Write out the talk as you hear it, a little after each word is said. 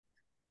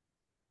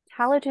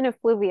Telogen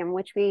Effluvium,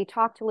 which we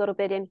talked a little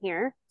bit in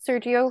here.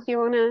 Sergio, you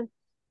want to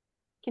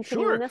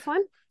continue on Sure. this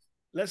one?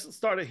 Let's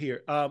start it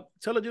here.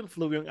 Telogen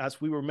Effluvium, as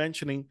we were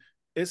mentioning,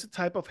 is a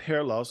type of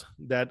hair loss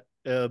that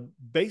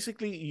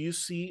basically you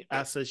see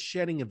as a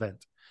shedding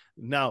event.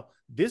 Now,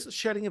 this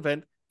shedding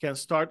event can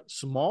start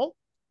small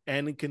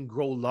and it can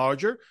grow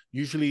larger.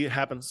 Usually it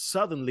happens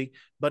suddenly,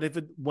 but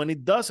when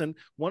it doesn't,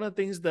 one of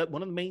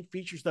the main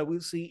features that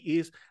we'll see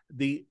is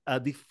the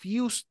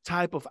diffuse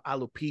type of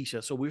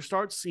alopecia. So we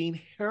start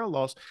seeing hair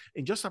loss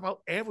in just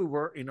about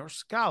everywhere in our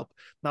scalp.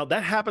 Now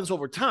that happens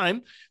over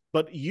time,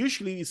 but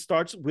usually it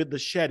starts with the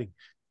shedding,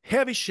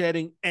 heavy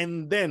shedding,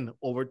 and then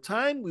over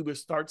time we will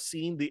start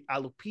seeing the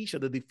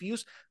alopecia, the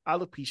diffuse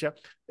alopecia,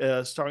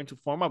 starting to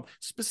form up,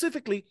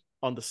 specifically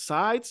on the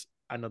sides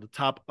and on the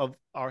top of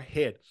our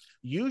head.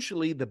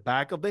 Usually the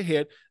back of the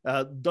head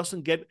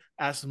doesn't get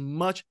as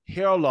much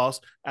hair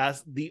loss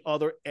as the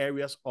other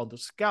areas on the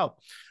scalp.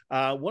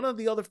 One of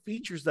the other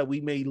features that we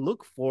may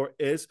look for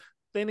is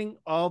thinning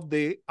of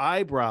the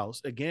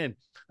eyebrows. Again,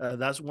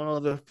 that's one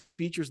of the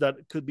features that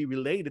could be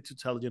related to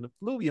telogen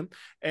effluvium.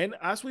 And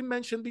as we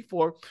mentioned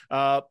before,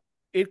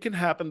 it can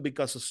happen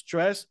because of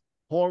stress,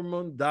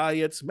 hormone,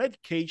 diets,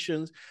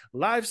 medications,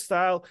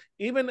 lifestyle,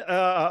 even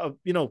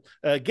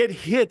get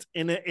hit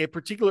in a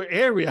particular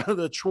area.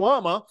 The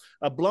trauma,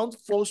 a blunt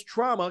force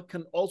trauma,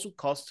 can also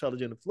cause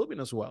telogen effluvium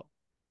as well.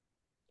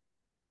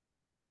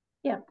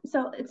 Yeah,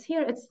 so it's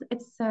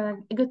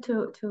good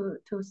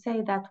to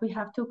say that we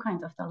have two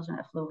kinds of telogen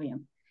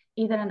effluvium,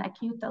 either an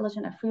acute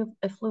telogen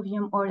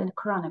effluvium or a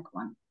chronic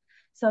one.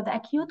 So the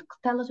acute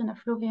telogen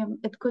effluvium,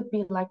 it could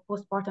be like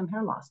postpartum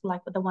hair loss,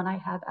 like the one I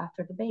had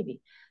after the baby,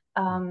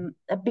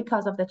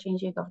 because of the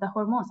changing of the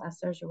hormones, as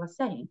Sergio was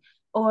saying,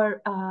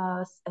 or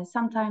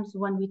sometimes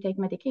when we take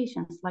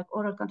medications like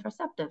oral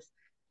contraceptives,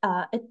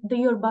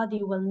 your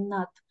body will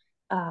not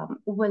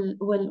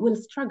will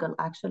struggle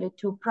actually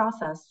to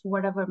process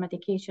whatever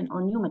medication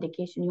or new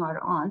medication you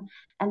are on,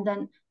 and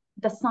then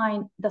the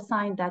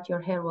sign that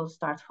your hair will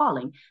start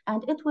falling,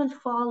 and it will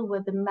fall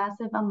with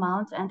massive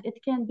amounts, and it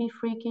can be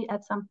freaky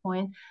at some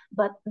point.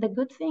 But the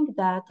good thing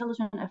that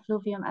telogen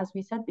effluvium, as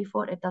we said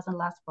before, it doesn't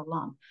last for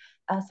long,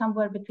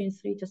 somewhere between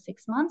 3 to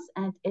 6 months,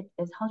 and it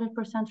is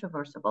 100%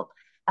 reversible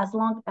as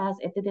long as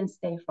it didn't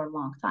stay for a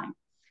long time.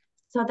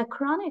 So the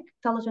chronic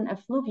telogen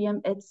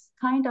effluvium, it's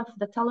kind of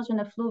the telogen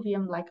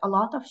effluvium, like a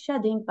lot of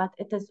shedding, but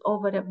it is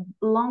over a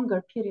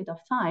longer period of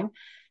time.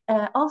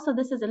 Also,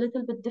 this is a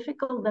little bit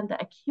difficult than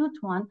the acute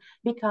one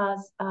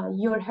because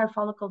your hair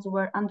follicles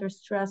were under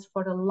stress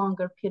for a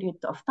longer period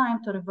of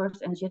time. To reverse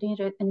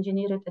engineer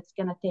it, it's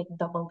going to take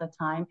double the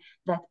time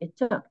that it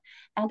took.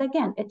 And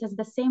again, it is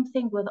the same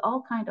thing with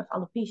all kind of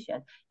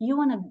alopecia. You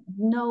want to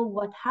know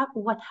what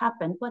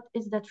happened, what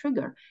is the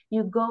trigger.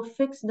 You go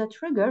fix the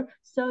trigger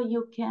so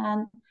you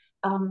can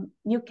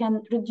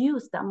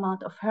reduce the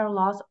amount of hair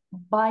loss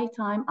by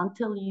time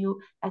until you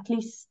at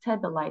least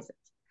stabilize it.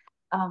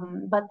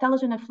 But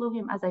telogen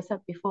effluvium, as I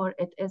said before,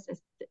 it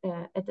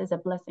is a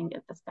blessing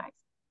in disguise.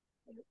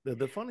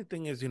 The funny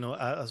thing is,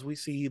 as we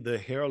see the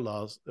hair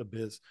loss a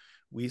bit,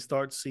 we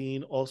start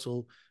seeing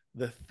also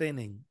the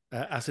thinning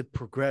as it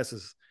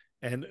progresses.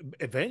 And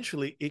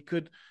eventually it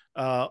could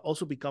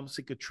also become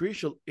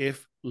cicatricial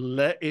if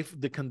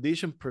the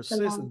condition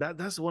persists. And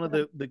that's one of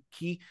the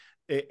key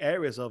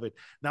areas of it.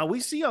 Now, we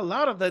see a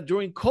lot of that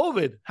during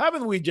COVID,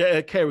 haven't we,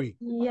 Carrie?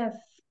 Yes.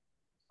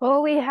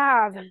 Well, we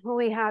have.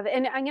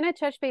 And I'm going to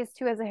touch base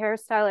too as a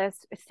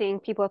hairstylist, seeing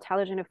people with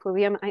telogen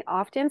effluvium. I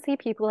often see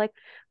people like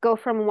go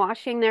from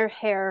washing their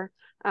hair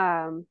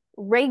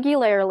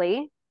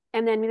regularly,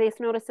 and then they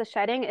notice the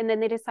shedding, and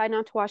then they decide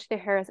not to wash their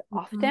hair as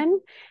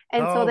often.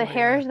 And so the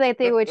hair that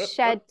they would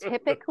shed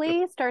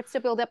typically starts to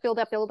build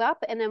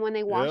up. And then when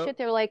they wash it,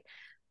 they're like,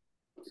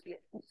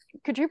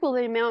 quadruple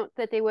the amount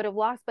that they would have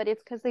lost, but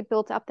it's because they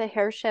built up the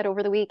hair shed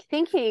over the week,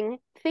 thinking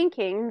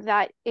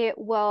that it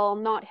will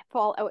not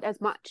fall out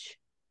as much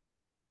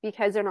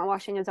because they're not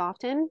washing as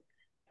often.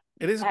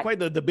 It is quite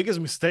the biggest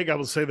mistake, I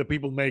would say, that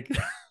people make.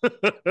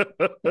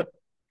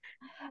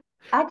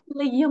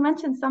 Actually, you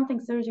mentioned something,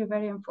 Sergio,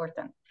 very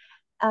important.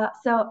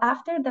 So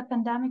after the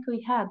pandemic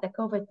we had, the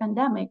COVID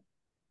pandemic,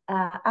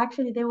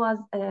 actually there was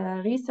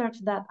research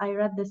that I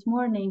read this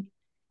morning.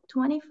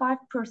 25%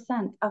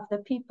 of the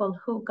people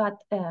who got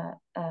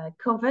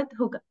COVID,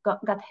 who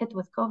got hit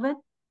with COVID,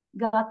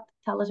 got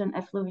telogen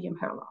effluvium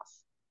hair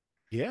loss.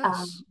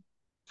 Yes,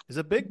 it's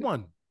a big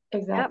one.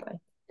 Exactly.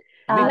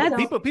 Yep. I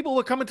mean, people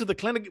were coming to the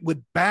clinic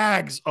with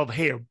bags of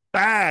hair,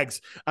 bags.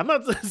 I'm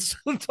not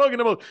talking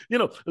about,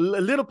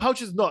 little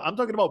pouches. No, I'm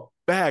talking about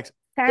bags,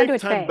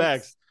 sandwich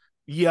bags.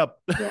 Yep.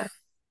 Yeah.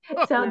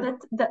 So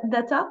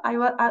the top,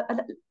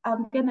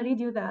 I'm gonna read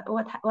you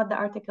what the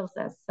article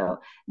says. So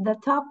the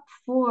top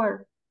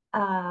four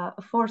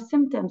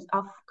symptoms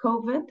of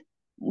COVID,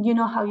 you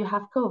know how you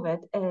have COVID,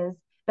 is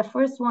the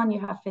first one,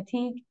 you have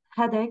fatigue,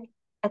 headache,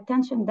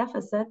 attention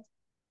deficit,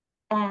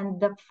 and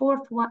the third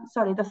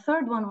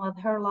one was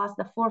hair loss,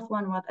 the fourth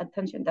one was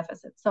attention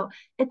deficit. So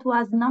it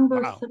was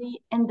number 3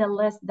 in the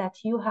list that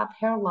you have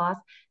hair loss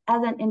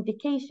as an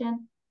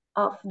indication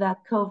of that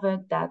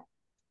COVID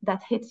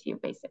that hits you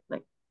basically.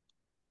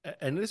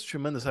 And it's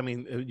tremendous. I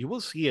mean, you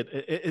will see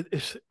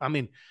it. I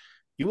mean,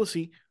 you will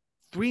see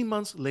 3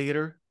 months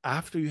later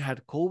after you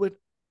had COVID,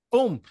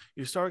 boom,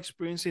 you start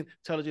experiencing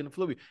telogen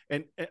effluvium.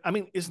 And I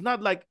mean, it's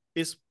not like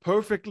it's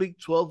perfectly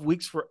 12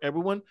 weeks for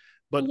everyone,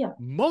 but Yeah.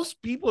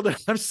 most people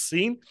that I've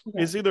seen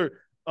is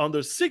either on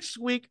the 6th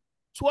week,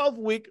 12th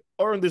week,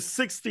 or on the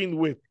 16th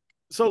week.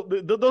 So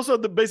those are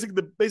the basic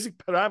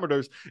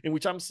parameters in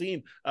which I'm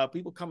seeing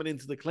people coming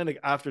into the clinic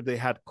after they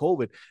had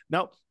COVID.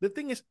 Now, the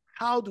thing is,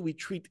 how do we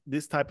treat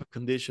this type of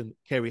condition,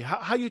 Carrie?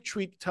 How you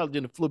treat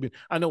telogen effluvium?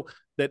 I know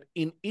that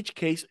in each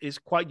case is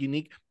quite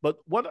unique, but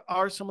what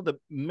are some of the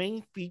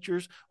main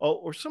features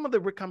or some of the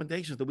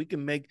recommendations that we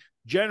can make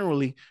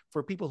generally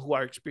for people who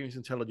are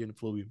experiencing telogen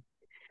effluvium?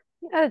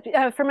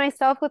 For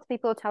myself, with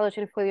people with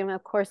telogen effluvium,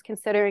 of course,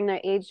 considering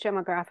the age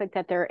demographic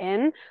that they're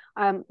in,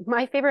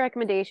 my favorite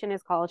recommendation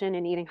is collagen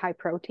and eating high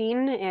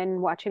protein and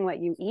watching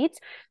what you eat.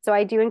 So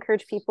I do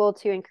encourage people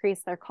to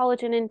increase their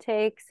collagen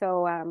intake.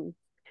 So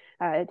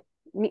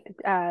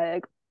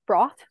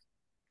broth,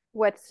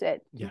 what's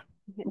it? Yeah.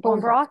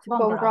 Bone broth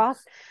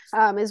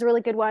is a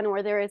really good one,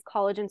 or there is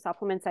collagen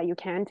supplements that you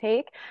can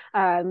take.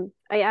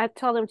 I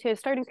tell them to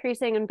start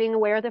increasing and being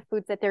aware of the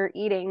foods that they're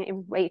eating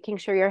and making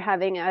sure you're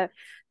having a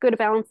good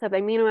balance of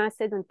amino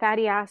acids and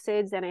fatty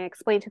acids. And I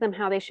explain to them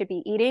how they should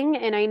be eating.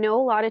 And I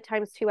know a lot of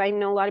times too, I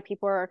know a lot of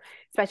people are,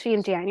 especially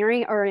in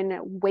January, are in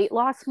weight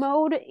loss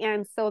mode.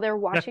 And so they're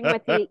watching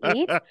what they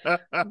eat.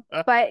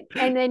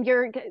 And then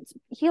you're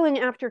healing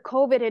after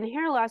COVID and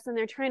hair loss, and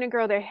they're trying to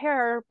grow their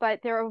hair, but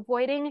they're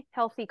avoiding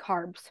healthy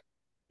carbs.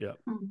 Yeah.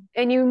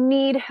 And you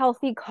need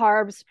healthy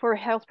carbs for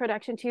health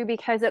production too,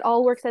 because it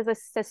all works as a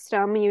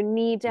system. You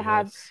need to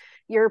have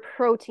your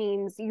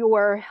proteins,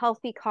 your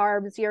healthy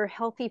carbs, your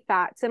healthy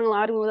fats, and a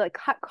lot of people like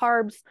cut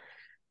carbs,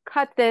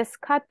 cut this,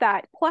 cut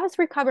that, plus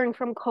recovering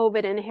from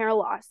COVID and hair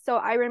loss. So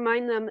I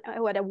remind them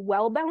what a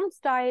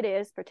well-balanced diet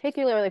is,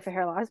 particularly for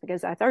hair loss,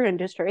 because that's our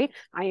industry.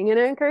 I am going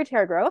to encourage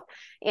hair growth.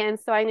 And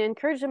so I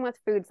encourage them with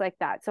foods like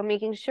that. So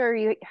making sure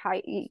you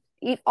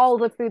eat all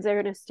the foods that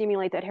are going to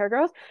stimulate that hair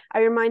growth. I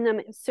remind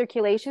them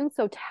circulation.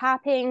 So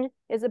tapping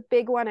is a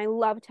big one. I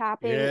love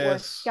tapping or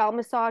scalp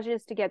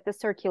massages to get the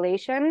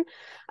circulation.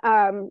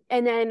 And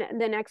then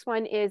the next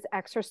one is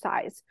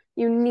exercise.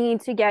 You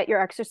need to get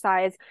your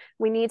exercise.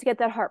 We need to get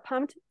that heart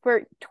pumped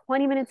for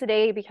 20 minutes a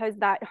day, because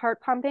that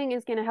heart pumping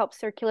is going to help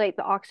circulate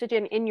the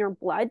oxygen in your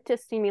blood to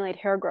stimulate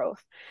hair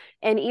growth.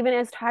 And even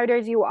as tired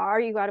as you are,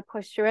 you got to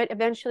push through it.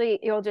 Eventually,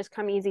 it'll just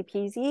come easy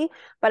peasy.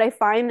 But I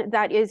find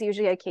that is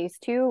usually a case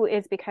too,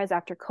 is because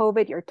after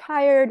COVID, you're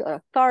tired,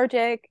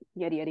 lethargic,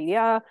 yada, yada,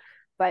 yada.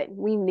 But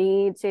we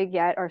need to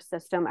get our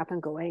system up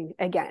and going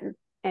again.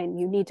 And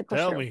you need to push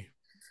through. Me.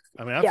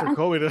 I mean, after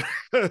COVID,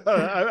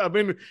 I've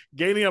been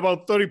gaining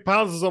about 30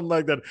 pounds or something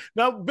like that.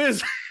 Now,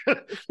 Biz,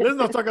 let's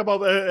not talk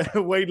about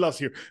weight loss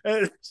here.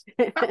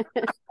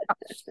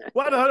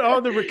 What are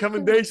the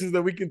recommendations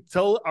that we can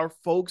tell our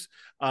folks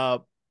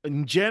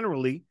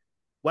generally?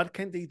 What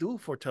can they do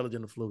for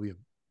telogen effluvium?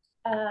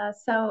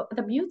 So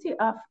the beauty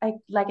of a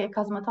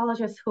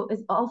cosmetologist who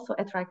is also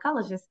a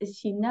trichologist is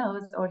he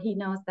knows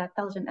that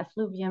telogen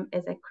effluvium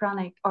is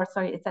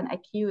it's an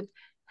acute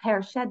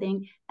hair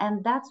shedding.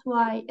 And that's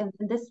why in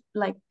this,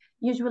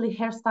 usually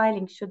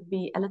hairstyling should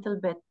be a little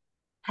bit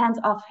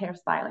hands-off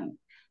hairstyling.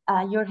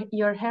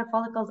 Your hair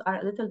follicles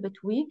are a little bit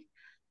weak.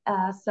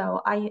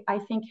 So I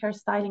think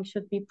hairstyling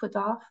should be put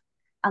off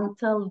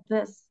until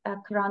this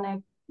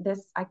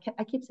I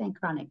keep saying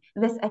chronic,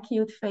 this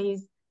acute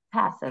phase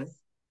passes.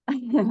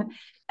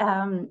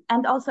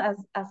 And also,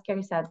 as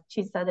Carrie said,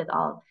 she said it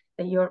all,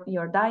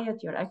 your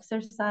diet, your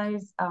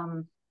exercise,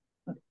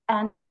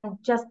 and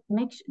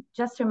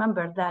just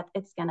remember that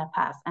it's gonna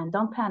pass, and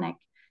don't panic,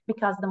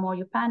 because the more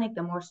you panic,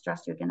 the more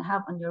stress you're gonna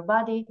have on your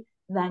body.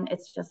 Then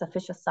it's just a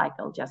vicious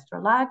cycle. Just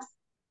relax,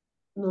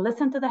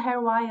 listen to the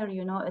hair wire.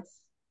 It's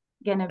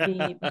gonna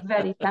be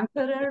very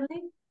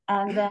temporarily,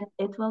 and then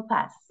it will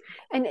pass.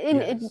 And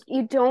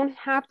you don't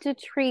have to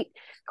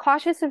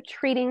cautious of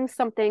treating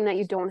something that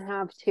you don't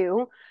have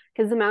to,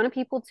 because the amount of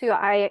people too,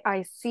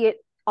 I see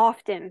it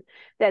often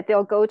that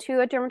they'll go to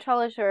a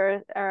dermatologist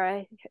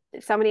or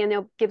somebody, and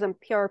they'll give them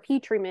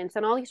PRP treatments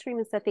and all these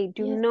treatments that they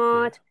do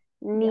not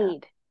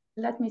need.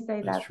 Let me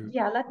say that.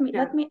 Yeah, let me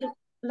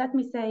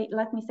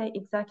say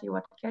exactly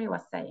what Carrie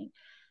was saying.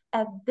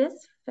 At this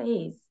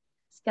phase,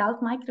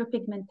 scalp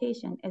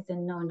micropigmentation is a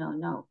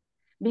no,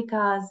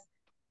 because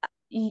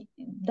the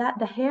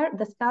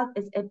scalp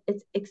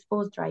is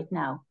exposed right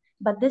now,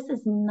 but this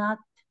is not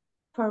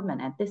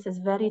permanent. This is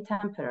very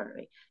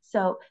temporary.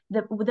 So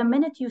the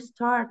minute you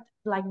start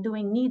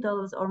doing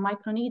needles or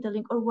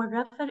microneedling or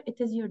whatever it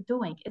is you're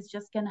doing, it's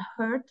just gonna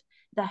hurt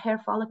the hair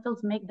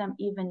follicles, make them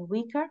even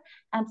weaker.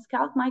 And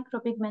scalp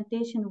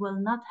micropigmentation will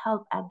not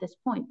help at this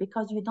point,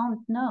 because you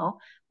don't know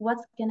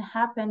what's gonna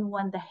happen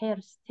when the hair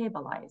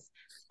stabilizes.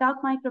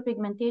 Scalp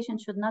micropigmentation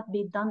should not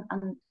be done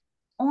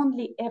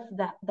only if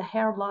the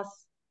hair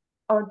loss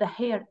or the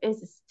hair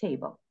is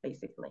stable,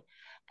 basically.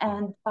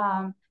 And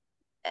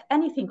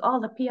anything, all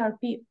the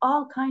PRP,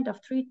 all kind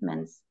of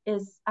treatments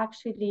is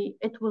actually,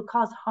 it will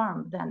cause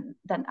harm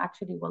than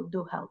actually will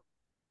do help.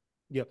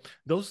 Yeah,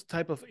 those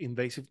type of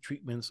invasive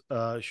treatments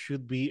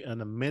should be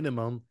on a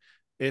minimum,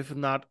 if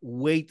not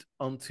wait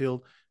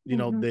until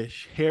the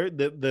hair,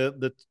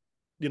 the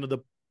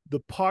the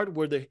part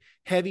where the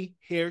heavy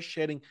hair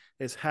shedding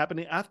is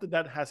happening. After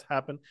that has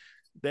happened,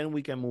 then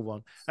we can move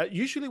on.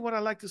 Usually, what I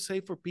like to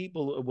say for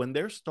people when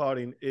they're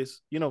starting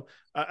is,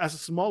 as a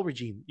small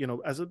regime,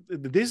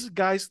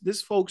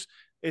 this folks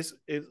is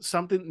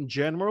something in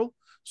general.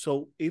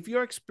 So if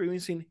you're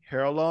experiencing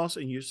hair loss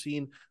and you're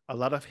seeing a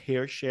lot of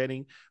hair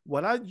shedding,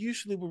 what I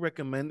usually would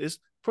recommend is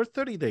for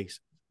 30 days.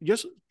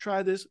 Just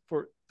try this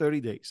for 30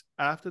 days.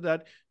 After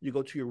that, you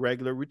go to your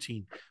regular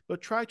routine,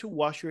 but try to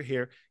wash your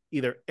hair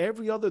either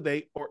every other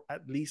day or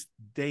at least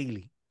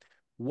daily.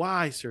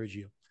 Why,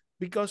 Sergio?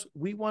 Because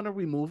we want to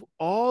remove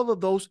all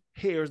of those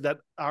hairs that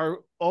are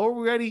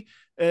already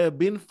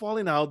been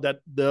falling out, that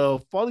the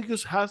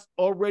follicles has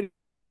already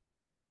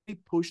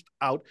pushed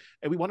out,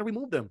 and we want to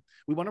remove them.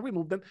 We want to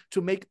remove them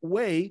to make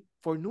way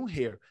for new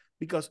hair,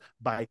 because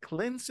by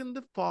cleansing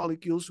the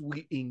follicles,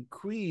 we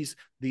increase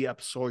the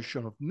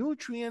absorption of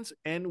nutrients,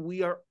 and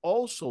we are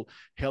also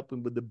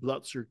helping with the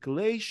blood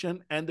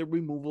circulation and the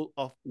removal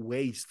of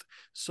waste.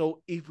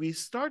 So if we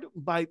start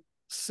by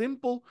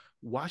simple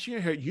washing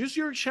your hair, use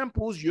your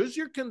shampoos, use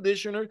your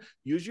conditioner,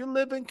 use your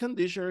leave-in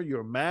conditioner,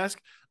 your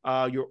mask,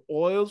 your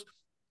oils,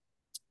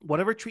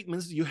 whatever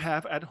treatments you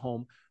have at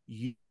home,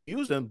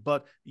 use them,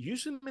 but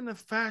use them in a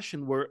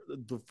fashion where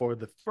for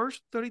the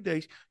first 30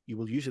 days, you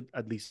will use it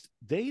at least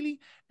daily,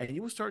 and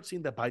you will start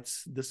seeing that by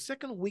the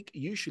second week,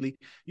 usually,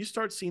 you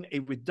start seeing a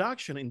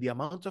reduction in the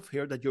amount of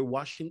hair that you're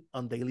washing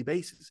on a daily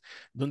basis.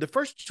 In the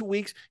first 2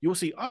 weeks, you will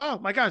see, oh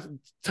my gosh,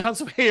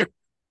 tons of hair.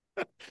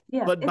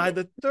 Yeah, but by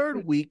the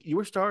third week, you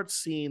will start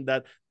seeing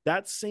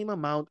that same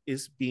amount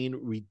is being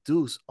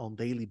reduced on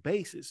daily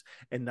basis.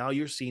 And now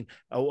you're seeing,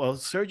 oh, well,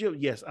 Sergio,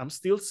 yes, I'm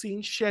still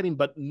seeing shedding,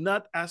 but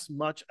not as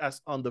much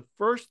as on the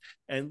first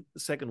and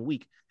second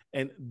week.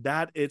 And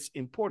that it's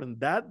important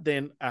that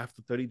then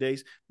after 30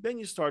 days, then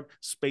you start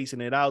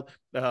spacing it out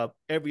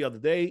every other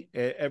day,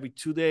 every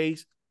 2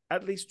 days,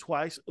 at least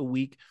twice a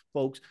week,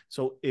 folks.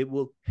 So it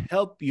will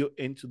help you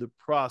into the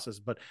process.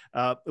 But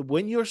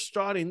when you're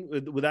starting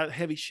with that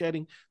heavy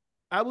shedding,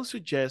 I will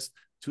suggest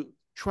to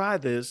try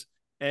this.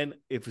 And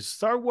if it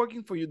start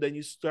working for you, then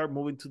you start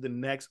moving to the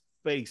next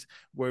phase,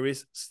 where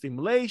is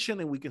stimulation,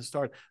 and we can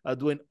start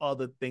doing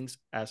other things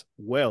as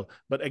well.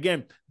 But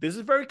again, this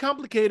is very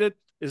complicated.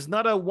 It's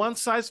not a one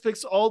size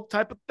fits all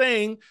type of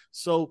thing.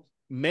 So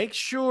make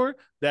sure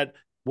that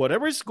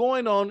whatever is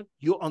going on,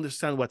 you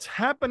understand what's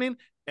happening,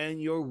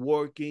 and you're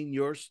working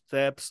your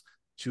steps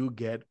to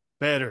get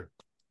better.